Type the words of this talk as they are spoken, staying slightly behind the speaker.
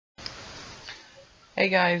Hey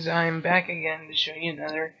guys, I'm back again to show you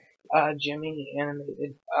another Gemmy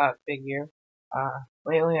animated figure.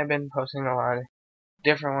 Lately I've been posting a lot of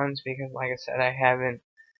different ones because, like I said, I haven't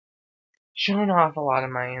shown off a lot of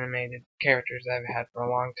my animated characters that I've had for a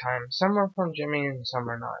long time. Some are from Gemmy and some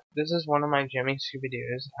are not. This is one of my Gemmy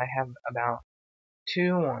Scooby-Doos. I have about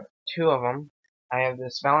two of them. I have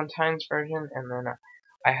this Valentine's version, and then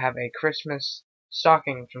I have a Christmas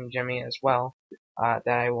stocking from Gemmy as well that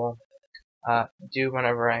I will do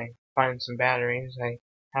whenever I find some batteries. I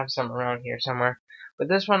have some around here somewhere. But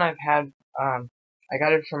this one I've had, I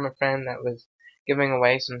got it from a friend that was giving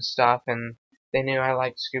away some stuff, and they knew I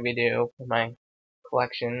liked Scooby-Doo for my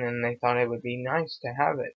collection, and they thought it would be nice to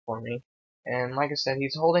have it for me. And like I said,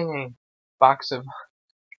 he's holding a box of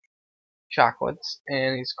chocolates,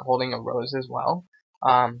 and he's holding a rose as well.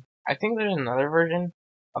 I think there's another version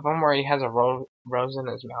of him where he has a rose in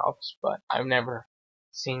his mouth, but I've never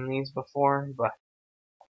seen these before. But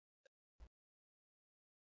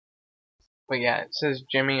yeah, it says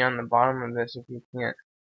Jimmy on the bottom of this if you can't.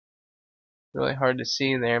 Really hard to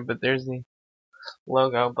see there, but there's the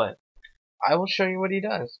logo. But I will show you what he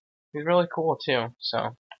does. He's really cool too,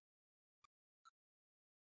 so.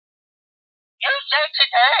 You say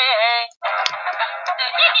today.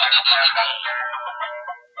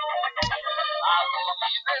 I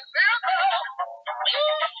believe in miracles. You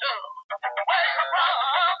too. Where you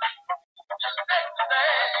from? Just say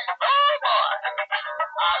today. Oh boy.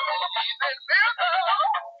 I believe in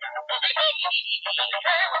miracles.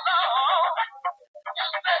 Came along.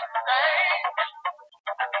 Just say today.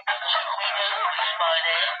 Scooby-Doo is my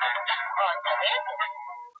name.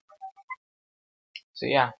 So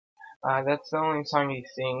yeah, that's the only song he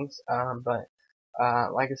sings. But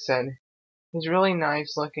like I said, he's really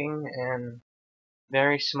nice looking and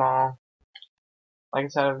very small. Like I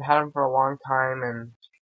said, I've had him for a long time, and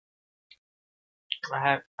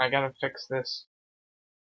I gotta fix this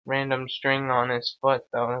random string on his foot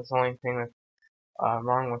though. That's the only thing that's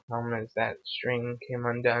wrong with him, is that string came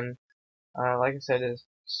undone. Like I said, it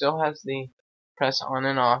still has the press on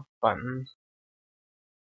and off button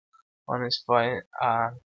on his foot.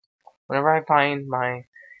 Whenever I find my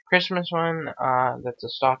Christmas one, that's a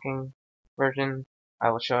stocking version, I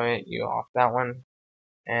will show you off that one.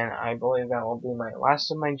 And I believe that will be my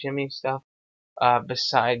last of my Jimmy stuff,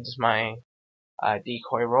 besides my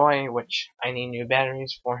Decoy Roy, which I need new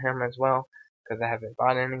batteries for him as well, because I haven't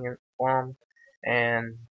bought any for him.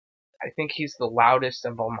 And I think he's the loudest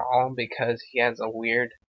of them all because he has a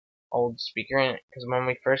weird old speaker in it. Because when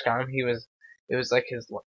we first got him, it was like his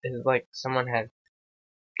like someone had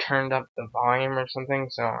turned up the volume or something.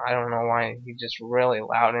 So I don't know why he's just really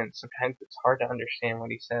loud, and sometimes it's hard to understand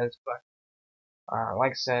what he says. But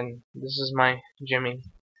like I said, this is my Jimmy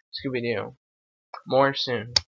Scooby-Doo. More soon.